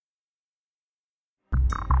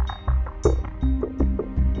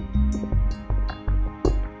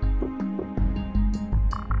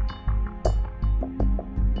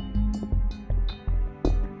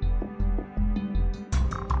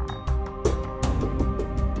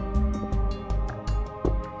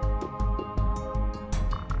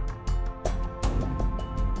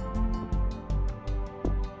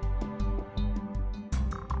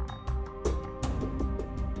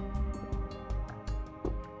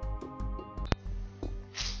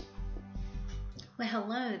Well,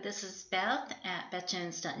 hello, this is Beth at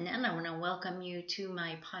BethJones.net. I want to welcome you to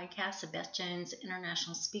my podcast, the Beth Jones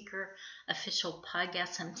International Speaker Official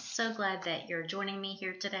Podcast. I'm so glad that you're joining me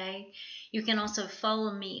here today. You can also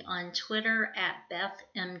follow me on Twitter at Beth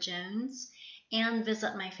M. Jones and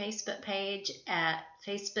visit my Facebook page at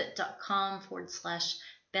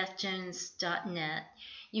facebook.com/BethJones.net.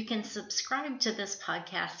 You can subscribe to this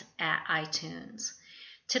podcast at iTunes.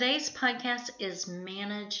 Today's podcast is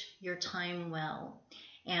Manage Your Time Well.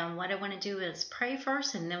 And what I want to do is pray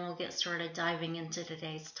first, and then we'll get started diving into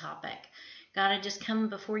today's topic. God, I just come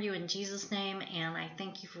before you in Jesus' name, and I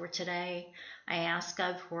thank you for today. I ask,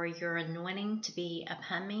 God, for your anointing to be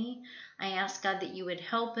upon me. I ask, God, that you would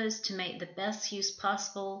help us to make the best use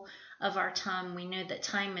possible of our time. We know that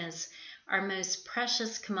time is our most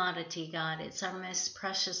precious commodity, God. It's our most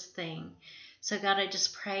precious thing. So God, I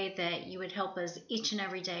just pray that you would help us each and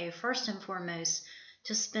every day, first and foremost,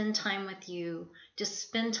 to spend time with you, to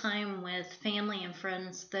spend time with family and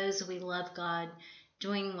friends, those we love, God,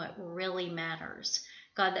 doing what really matters.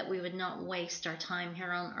 God, that we would not waste our time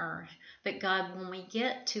here on earth. But God, when we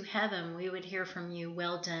get to heaven, we would hear from you,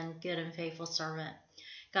 well done, good and faithful servant.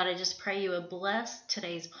 God, I just pray you would bless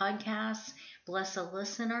today's podcast, bless a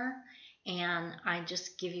listener, and I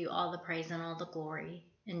just give you all the praise and all the glory.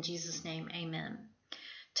 In Jesus' name, amen.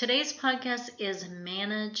 Today's podcast is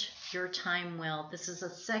Manage Your Time Well. This is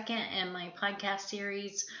the second in my podcast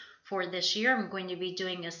series for this year. I'm going to be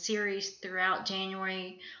doing a series throughout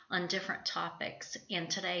January on different topics,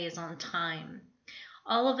 and today is on time.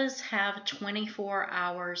 All of us have 24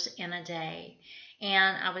 hours in a day.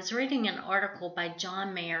 And I was reading an article by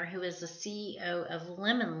John Mayer, who is the CEO of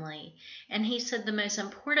Lemonly, and he said the most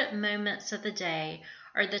important moments of the day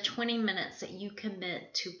are the 20 minutes that you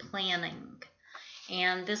commit to planning.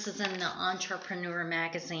 And this is in the Entrepreneur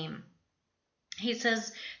magazine. He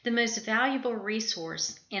says the most valuable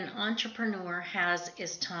resource an entrepreneur has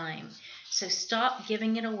is time. So stop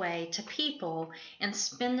giving it away to people and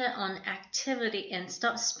spend it on activity, and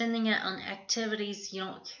stop spending it on activities you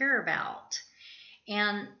don't care about.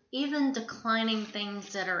 And even declining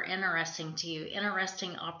things that are interesting to you,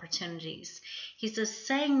 interesting opportunities. He says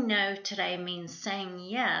saying no today means saying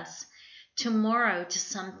yes tomorrow to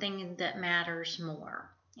something that matters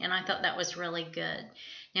more. And I thought that was really good.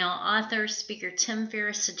 Now, author, speaker Tim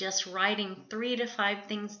Ferriss suggests writing 3 to 5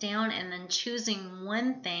 things down and then choosing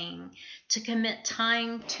one thing to commit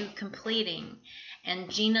time to completing.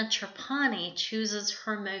 And Gina Trapani chooses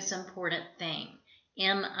her most important thing,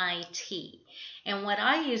 MIT. And what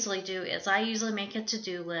I usually do is I usually make a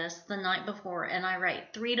to-do list the night before, and I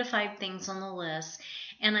write 3 to 5 things on the list,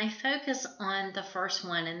 and I focus on the first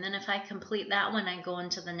one, and then if I complete that one, I go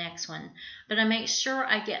into the next one. But I make sure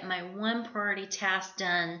I get my one priority task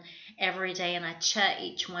done every day, and I check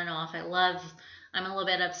each one off. I'm a little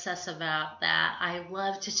bit obsessive about that. I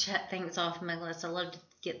love to check things off my list. I love to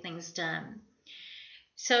get things done.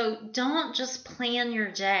 So don't just plan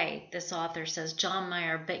your day, this author says, John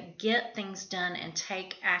Mayer, but get things done and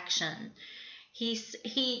take action.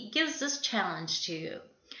 He gives this challenge to you.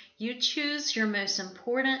 You choose your most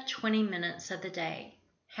important 20 minutes of the day.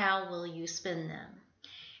 How will you spend them?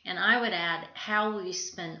 And I would add, how will you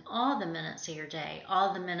spend all the minutes of your day,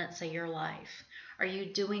 all the minutes of your life? Are you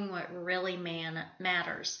doing what really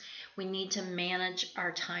matters? We need to manage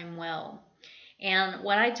our time well. And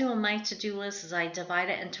what I do on my to-do list is I divide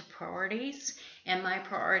it into priorities, and my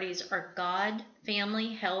priorities are God,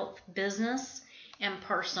 family, health, business, and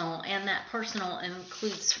personal, and that personal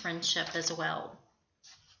includes friendship as well.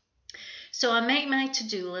 So I make my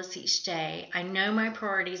to-do list each day. I know my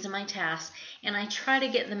priorities and my tasks, and I try to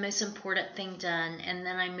get the most important thing done, and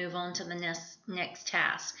then I move on to the next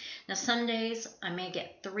task. Now, some days I may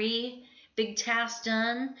get 3 big tasks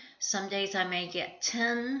done. Some days I may get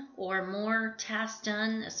 10 or more tasks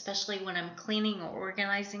done, especially when I'm cleaning or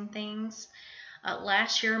organizing things.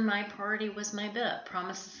 Last year, my priority was my book,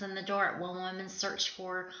 Promises in the Dark, One Woman's Search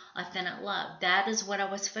for Authentic Love. That is what I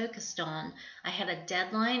was focused on. I had a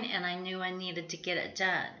deadline, and I knew I needed to get it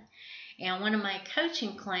done. And one of my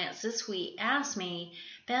coaching clients this week asked me,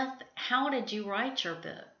 Beth, how did you write your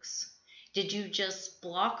books? Did you just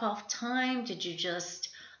block off time? Did you just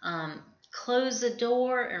close the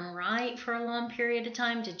door and write for a long period of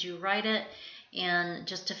time? Did you write it in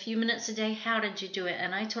just a few minutes a day? How did you do it?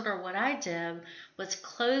 And I told her what I did was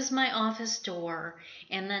close my office door,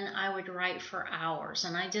 and then I would write for hours.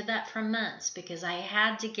 And I did that for months because I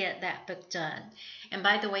had to get that book done. And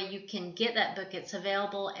by the way, you can get that book. It's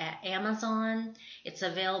available at Amazon, it's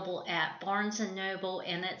available at Barnes & Noble,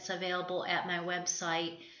 and it's available at my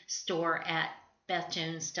website store at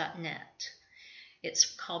BethJones.net. It's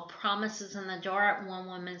called Promises in the Dark, One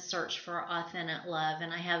Woman's Search for Authentic Love,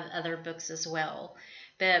 and I have other books as well.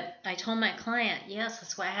 But I told my client, yes,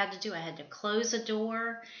 that's what I had to do. I had to close a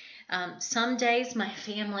door. Some days my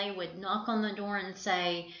family would knock on the door and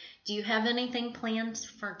say, do you have anything planned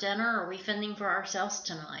for dinner? Or are we fending for ourselves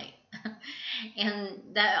tonight? And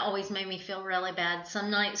that always made me feel really bad.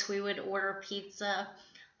 Some nights we would order pizza.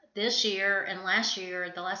 This year and last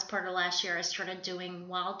year, the last part of last year, I started doing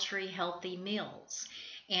Wild Tree healthy meals.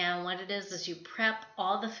 And what it is you prep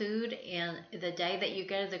all the food and the day that you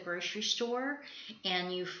go to the grocery store,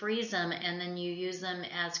 and you freeze them, and then you use them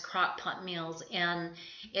as crock pot meals. And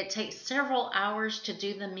it takes several hours to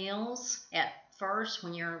do the meals at first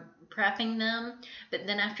when you're prepping them, but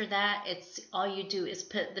then after that, it's all you do is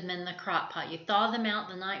put them in the crock pot. You thaw them out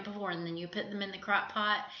the night before, and then you put them in the crock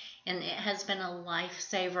pot, and it has been a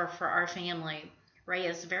lifesaver for our family. Ray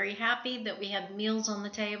is very happy that we have meals on the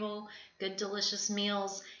table, good delicious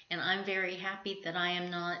meals, and I'm very happy that I am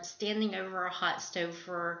not standing over a hot stove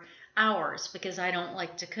for hours because I don't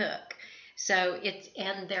like to cook. So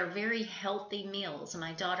and they're very healthy meals.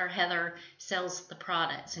 My daughter Heather sells the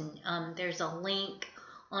products, and there's a link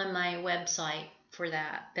on my website for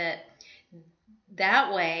that. But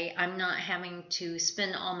that way I'm not having to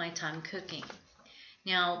spend all my time cooking.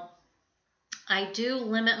 Now, I do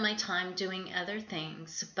limit my time doing other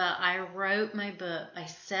things, but I wrote my book by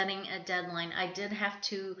setting a deadline. I did have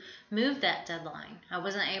to move that deadline. I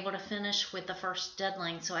wasn't able to finish with the first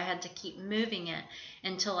deadline, so I had to keep moving it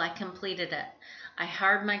until I completed it. I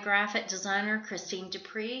hired my graphic designer, Christine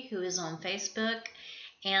Dupree, who is on Facebook,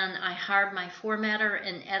 and I hired my formatter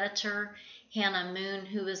and editor, Hannah Moon,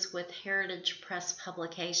 who is with Heritage Press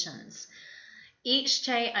Publications. Each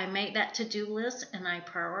day I make that to-do list and I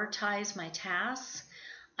prioritize my tasks.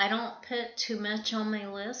 I don't put too much on my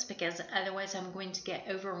list because otherwise I'm going to get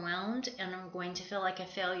overwhelmed and I'm going to feel like a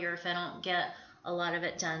failure if I don't get a lot of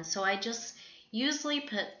it done. So I just usually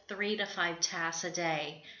put 3 to 5 tasks a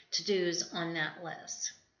day, to-dos on that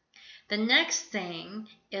list. The next thing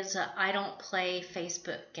is that I don't play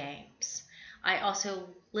Facebook games. I also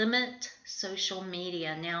limit social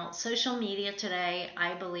media. Now, social media today,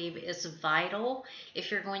 I believe, is vital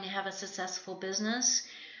if you're going to have a successful business,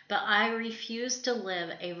 but I refuse to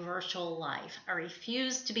live a virtual life. I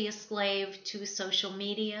refuse to be a slave to social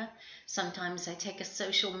media. Sometimes I take a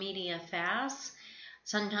social media fast.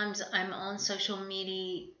 Sometimes I'm on social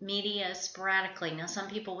media sporadically. Now, some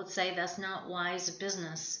people would say that's not wise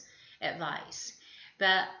business advice.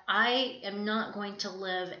 But I am not going to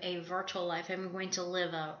live a virtual life. I'm going to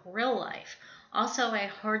live a real life. Also, I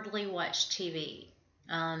hardly watch TV.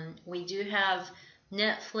 We do have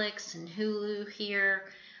Netflix and Hulu here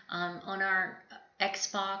on our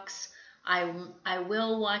Xbox. I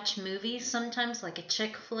will watch movies sometimes, like a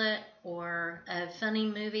chick flick or a funny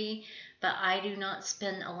movie, but I do not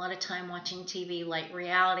spend a lot of time watching TV like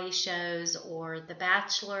reality shows or The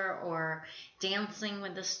Bachelor or Dancing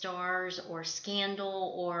with the Stars or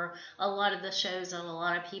Scandal or a lot of the shows that a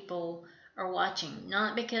lot of people are watching.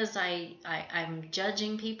 Not because I'm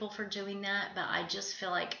judging people for doing that, but I just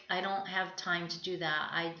feel like I don't have time to do that.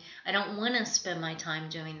 I don't want to spend my time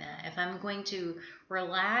doing that. If I'm going to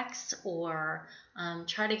relax or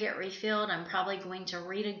try to get refilled, I'm probably going to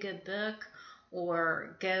read a good book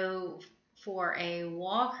or go for a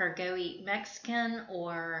walk or go eat Mexican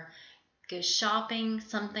or go shopping,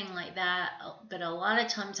 something like that. But a lot of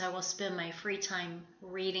times I will spend my free time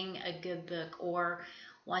reading a good book or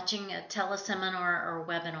watching a teleseminar or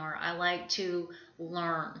webinar. I like to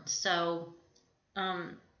learn. So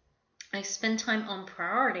I spend time on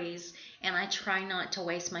priorities and I try not to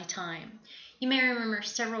waste my time. You may remember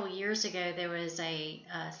several years ago there was a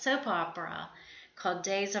soap opera called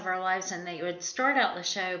Days of Our Lives, and they would start out the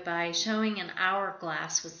show by showing an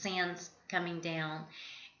hourglass with sands coming down,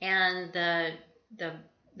 and the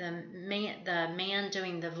man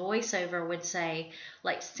doing the voiceover would say,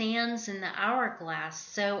 like sands in the hourglass,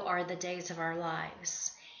 so are the days of our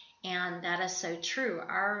lives. And that is so true.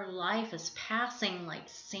 Our life is passing like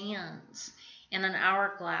sands in an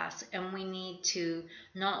hourglass, and we need to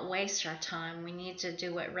not waste our time. We need to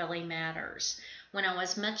do what really matters. When I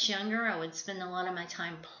was much younger, I would spend a lot of my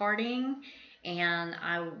time partying, and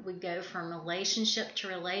I would go from relationship to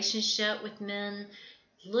relationship with men,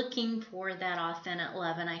 looking for that authentic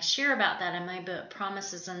love. And I share about that in my book,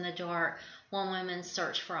 Promises in the Dark, One Woman's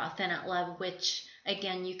Search for Authentic Love, which,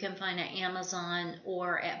 again, you can find at Amazon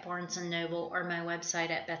or at Barnes & Noble or my website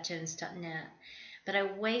at bethjones.net. But I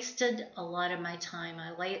wasted a lot of my time.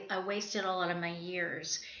 I wasted a lot of my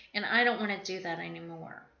years, and I don't want to do that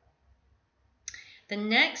anymore. The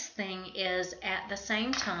next thing is, at the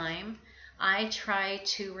same time, I try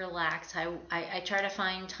to relax. I try to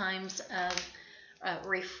find times of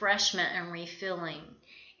refreshment and refilling.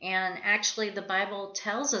 And actually, the Bible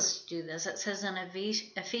tells us to do this. It says in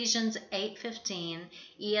Ephesians 8:15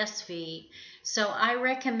 ESV. So I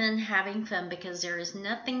recommend having fun, because there is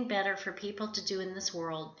nothing better for people to do in this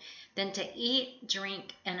world than to eat,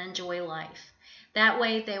 drink, and enjoy life. That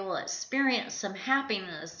way they will experience some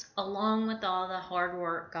happiness along with all the hard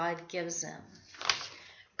work God gives them.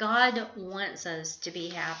 God wants us to be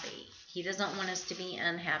happy. He doesn't want us to be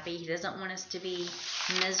unhappy. He doesn't want us to be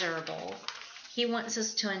miserable. He wants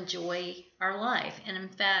us to enjoy our life. And in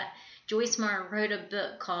fact, Joyce Meyer wrote a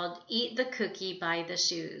book called Eat the Cookie, Buy the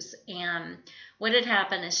Shoes. And what had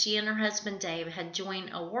happened is she and her husband Dave had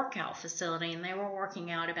joined a workout facility, and they were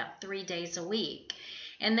working out about 3 days a week.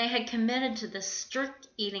 And they had committed to this strict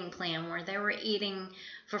eating plan where they were eating,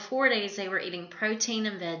 for 4 days, they were eating protein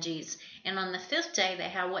and veggies. And on the 5th day, they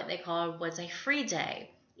had what they called was a free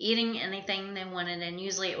day, eating anything they wanted. And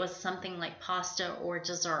usually it was something like pasta or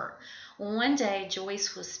dessert. Well, one day,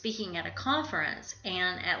 Joyce was speaking at a conference,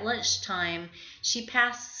 and at lunchtime, she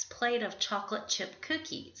passed this plate of chocolate chip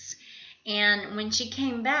cookies. And when she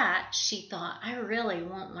came back, she thought, I really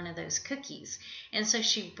want one of those cookies. And so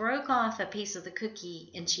she broke off a piece of the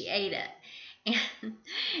cookie and she ate it. And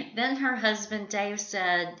then her husband, Dave,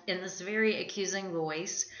 said in this very accusing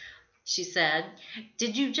voice, she said,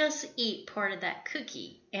 did you just eat part of that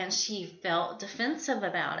cookie? And she felt defensive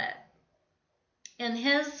about it. In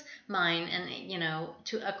his mind,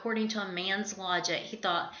 and according to a man's logic, he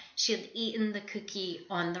thought she had eaten the cookie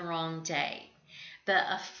on the wrong day. But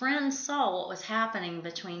a friend saw what was happening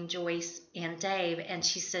between Joyce and Dave, and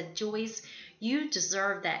she said, Joyce, you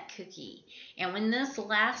deserve that cookie. And when this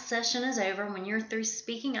last session is over, when you're through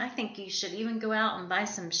speaking, I think you should even go out and buy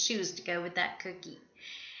some shoes to go with that cookie.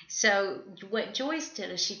 So what Joyce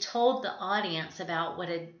did is she told the audience about what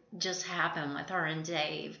had just happened with her and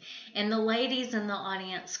Dave. And the ladies in the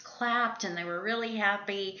audience clapped, and they were really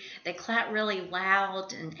happy. They clapped really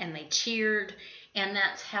loud, and they cheered. And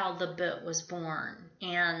that's how the book was born.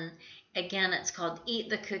 And again, it's called Eat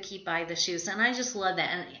the Cookie, Buy the Shoes. And I just love that.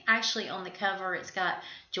 And actually on the cover, it's got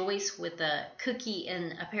Joyce with a cookie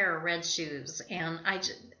and a pair of red shoes. And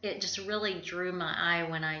it just really drew my eye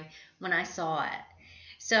when I saw it.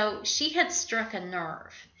 So she had struck a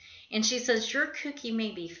nerve. And she says, your cookie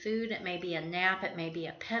may be food, it may be a nap, it may be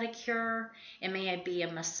a pedicure, it may be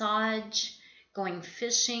a massage, going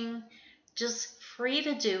fishing, just free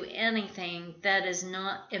to do anything that is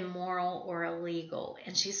not immoral or illegal.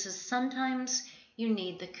 And she says, sometimes you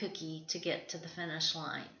need the cookie to get to the finish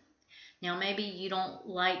line. Now, maybe you don't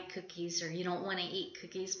like cookies, or you don't want to eat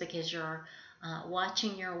cookies because you're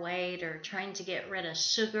watching your weight or trying to get rid of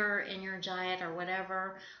sugar in your diet or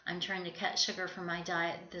whatever. I'm trying to cut sugar from my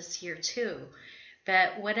diet this year too.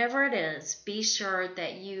 But whatever it is, be sure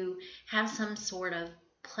that you have some sort of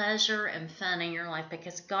pleasure and fun in your life,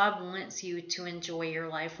 because God wants you to enjoy your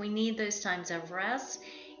life. We need those times of rest,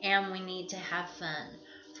 and we need to have fun.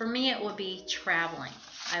 For me, it would be traveling.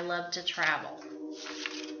 I love to travel.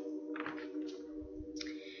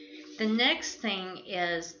 The next thing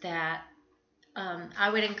is that I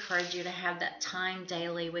would encourage you to have that time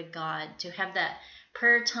daily with God, to have that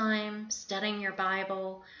prayer time, studying your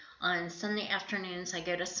Bible. On Sunday afternoons, I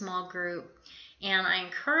go to small group, and I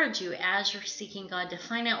encourage you, as you're seeking God, to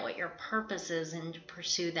find out what your purpose is and to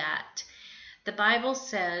pursue that. The Bible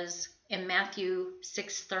says in Matthew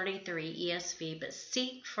 6:33 ESV, but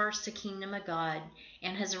seek first the kingdom of God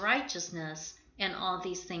and his righteousness, and all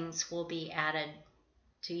these things will be added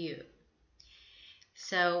to you.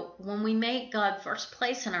 So when we make God first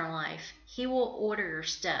place in our life, he will order your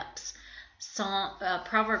steps.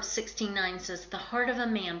 Proverbs 16:9 says, the heart of a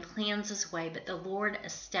man plans his way, but the Lord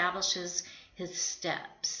establishes his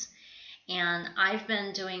steps. And I've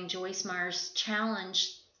been doing Joyce Meyer's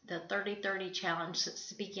challenge, the 30-30 challenge, since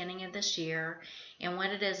the beginning of this year. And what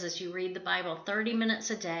it is you read the Bible 30 minutes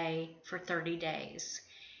a day for 30 days.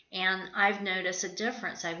 And I've noticed a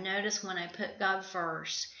difference. I've noticed when I put God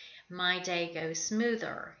first, my day goes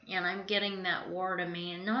smoother, and I'm getting that word of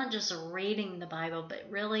me, and not just reading the Bible, but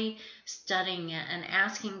really studying it and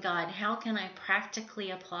asking God, how can I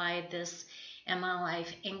practically apply this in my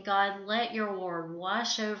life? And God, let your word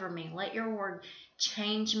wash over me. Let your word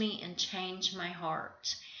change me and change my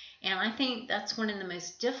heart. And I think that's one of the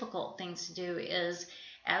most difficult things to do is,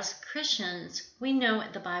 as Christians, we know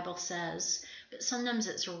what the Bible says, but sometimes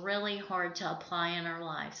it's really hard to apply in our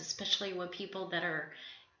lives, especially with people that are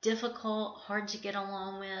difficult, hard to get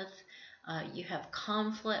along with. You have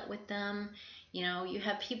conflict with them. You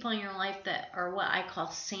have people in your life that are what I call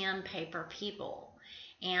sandpaper people.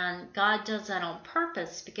 And God does that on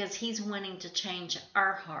purpose because He's wanting to change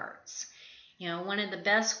our hearts. One of the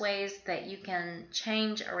best ways that you can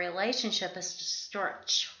change a relationship is to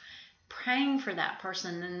start praying for that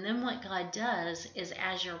person. And then what God does is,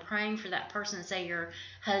 as you're praying for that person, say your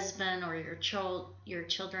husband or your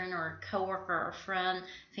children or a coworker or friend,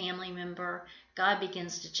 family member, God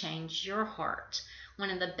begins to change your heart.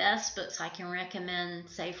 One of the best books I can recommend,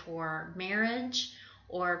 say for marriage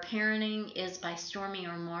or parenting, is by Stormy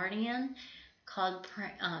Omartian, called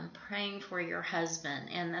Praying for Your Husband,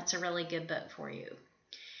 and that's a really good book for you.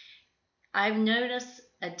 I've noticed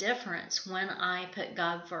a difference when I put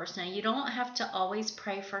God first. Now, you don't have to always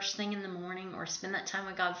pray first thing in the morning or spend that time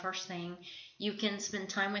with God first thing. You can spend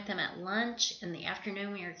time with Him at lunch, in the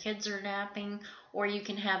afternoon when your kids are napping, or you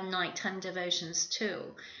can have nighttime devotions too.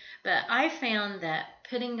 But I found that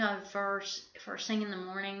putting God first thing in the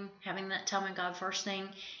morning, having that time with God first thing,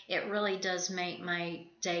 it really does make my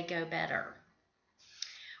day go better.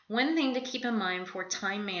 One thing to keep in mind for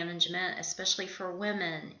time management, especially for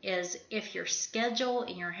women, is if your schedule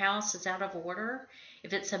in your house is out of order,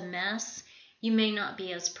 if it's a mess, you may not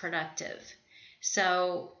be as productive.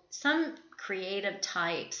 So some creative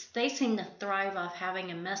types, they seem to thrive off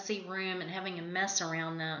having a messy room and having a mess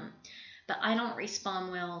around them. But I don't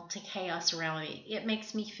respond well to chaos around me. It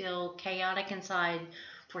makes me feel chaotic inside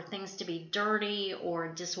for things to be dirty or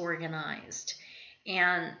disorganized.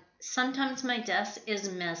 And sometimes my desk is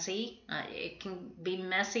messy. It can be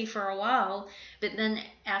messy for a while, but then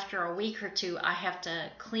after a week or two, I have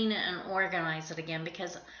to clean it and organize it again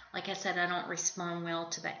because, like I said, I don't respond well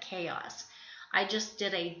to that chaos. I just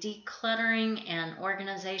did a decluttering and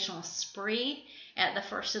organizational spree at the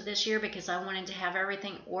first of this year because I wanted to have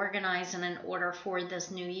everything organized and in order for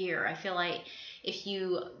this new year. I feel like if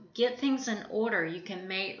you get things in order, you can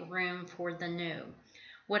make room for the new.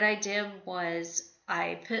 What I did was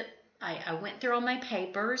I went through all my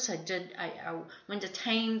papers. I went to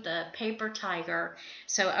tame the paper tiger.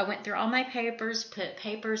 So I went through all my papers, put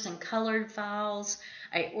papers in colored files.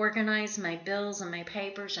 I organized my bills and my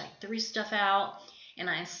papers. I threw stuff out, and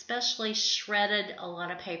I especially shredded a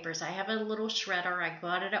lot of papers. I have a little shredder. I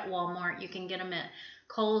got it at Walmart. You can get them at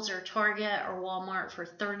Kohl's or Target or Walmart for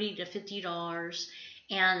 $30 to $50,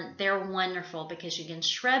 and they're wonderful because you can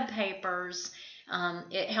shred papers.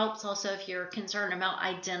 It helps also if you're concerned about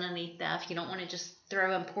identity theft. You don't want to just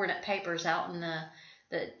throw important papers out in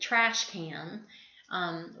the trash can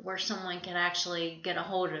where someone can actually get a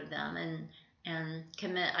hold of them and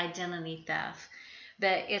commit identity theft.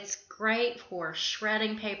 But it's great for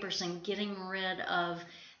shredding papers and getting rid of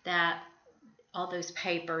all those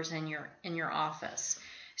papers in your office.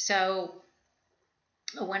 So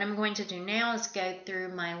what I'm going to do now is go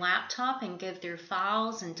through my laptop and go through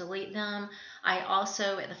files and delete them. I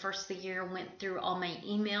also, at the first of the year, went through all my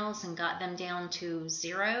emails and got them down to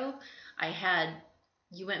 0.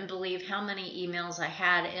 You wouldn't believe how many emails I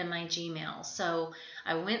had in my Gmail. So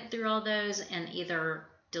I went through all those and either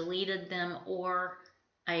deleted them or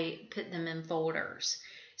I put them in folders.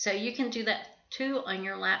 So you can do that too on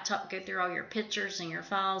your laptop. Go through all your pictures and your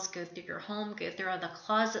files, go through your home, go through all the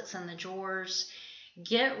closets and the drawers.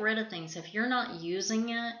 Get rid of things. If you're not using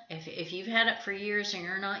it, if you've had it for years and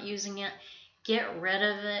you're not using it, get rid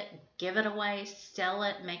of it, give it away, sell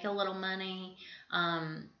it, make a little money.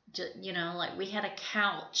 Like we had a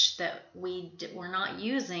couch that we were not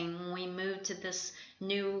using when we moved to this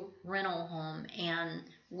new rental home, and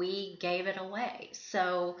we gave it away.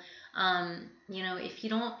 So, if you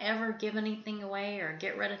don't ever give anything away or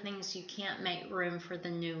get rid of things, you can't make room for the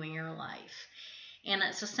new in your life. And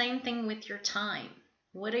it's the same thing with your time.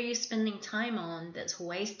 What are you spending time on that's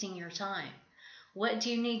wasting your time? What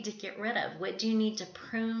do you need to get rid of? What do you need to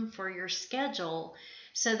prune for your schedule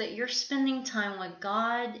so that you're spending time with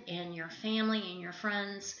God and your family and your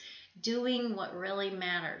friends doing what really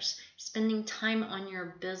matters? Spending time on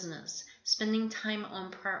your business, spending time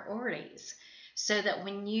on priorities, so that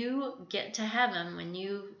when you get to heaven, when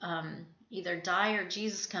you either die or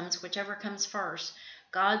Jesus comes, whichever comes first,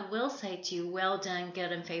 God will say to you, "Well done,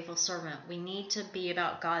 good and faithful servant." We need to be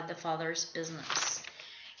about God the Father's business.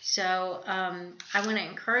 So I want to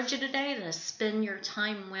encourage you today to spend your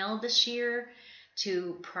time well this year,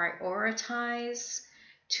 to prioritize,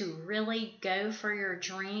 to really go for your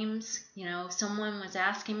dreams. Someone was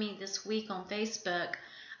asking me this week on Facebook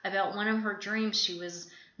about one of her dreams. She was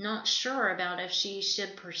not sure about if she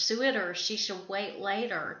should pursue it or if she should wait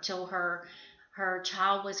later till her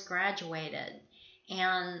child was graduated.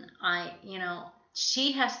 And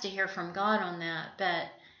she has to hear from God on that, but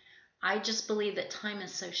I just believe that time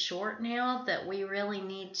is so short now that we really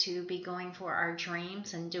need to be going for our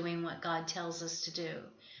dreams and doing what God tells us to do.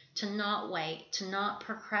 To not wait, to not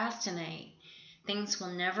procrastinate. Things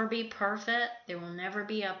will never be perfect. There will never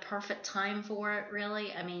be a perfect time for it,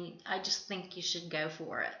 really. I mean, I just think you should go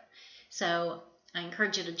for it. So I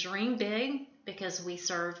encourage you to dream big because we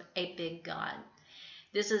serve a big God.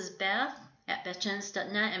 This is Beth at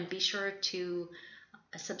BethJennis.net, and be sure to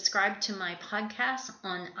subscribe to my podcast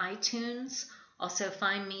on iTunes. Also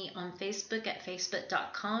find me on Facebook at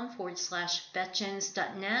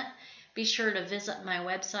facebook.com/BethJennis.net. Be sure to visit my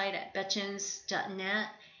website at BethJennis.net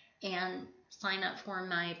and sign up for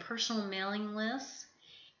my personal mailing list.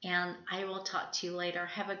 And I will talk to you later.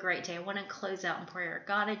 Have a great day. I want to close out in prayer.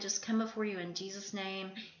 God, I just come before you in Jesus'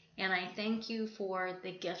 name, and I thank you for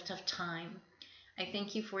the gift of time. I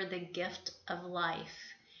thank you for the gift of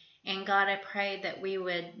life. And God, I pray that we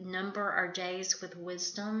would number our days with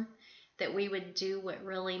wisdom, that we would do what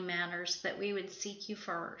really matters, that we would seek you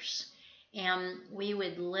first, and we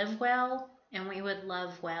would live well and we would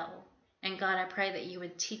love well. And God, I pray that you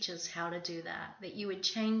would teach us how to do that you would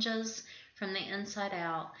change us from the inside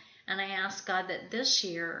out. And I ask, God, that this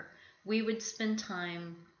year we would spend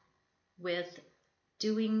time with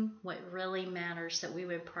doing what really matters, that we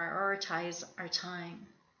would prioritize our time.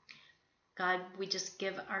 God, we just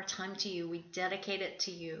give our time to you. We dedicate it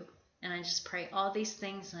to you. And I just pray all these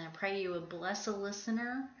things, and I pray you would bless a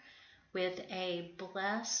listener with a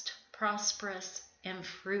blessed, prosperous, and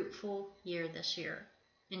fruitful year this year.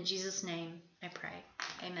 In Jesus' name, I pray.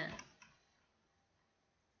 Amen.